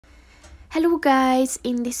Hello guys,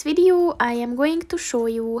 in this video I am going to show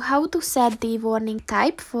you how to set the warning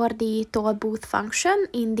type for the toll booth function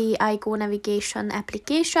in the IGO Navigation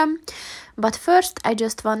application. But first I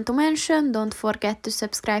just want to mention, don't forget to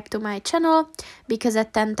subscribe to my channel, because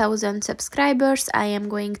at 10,000 subscribers I am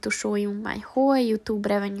going to show you my whole YouTube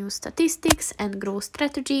revenue statistics and growth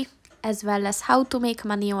strategy, as well as how to make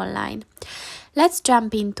money online. Let's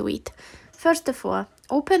jump into it. First of all,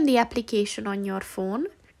 open the application on your phone.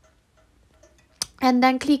 And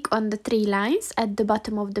then click on the three lines at the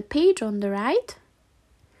bottom of the page on the right.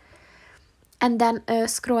 And then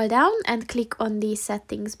scroll down and click on the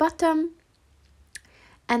settings button.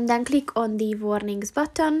 And then click on the warnings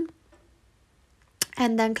button.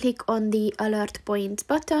 And then click on the alert points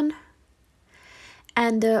button.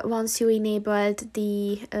 And once you enabled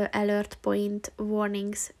the alert point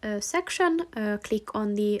warnings section, click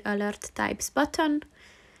on the alert types button.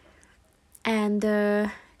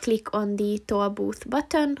 And click on the toll booth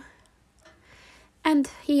button, and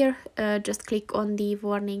here just click on the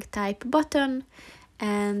warning type button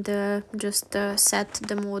and just set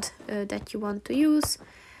the mode that you want to use,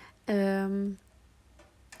 and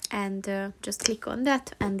just click on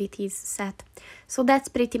that and it is set. So that's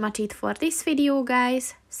pretty much it for this video,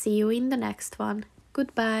 guys. See you in the next one.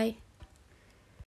 Goodbye.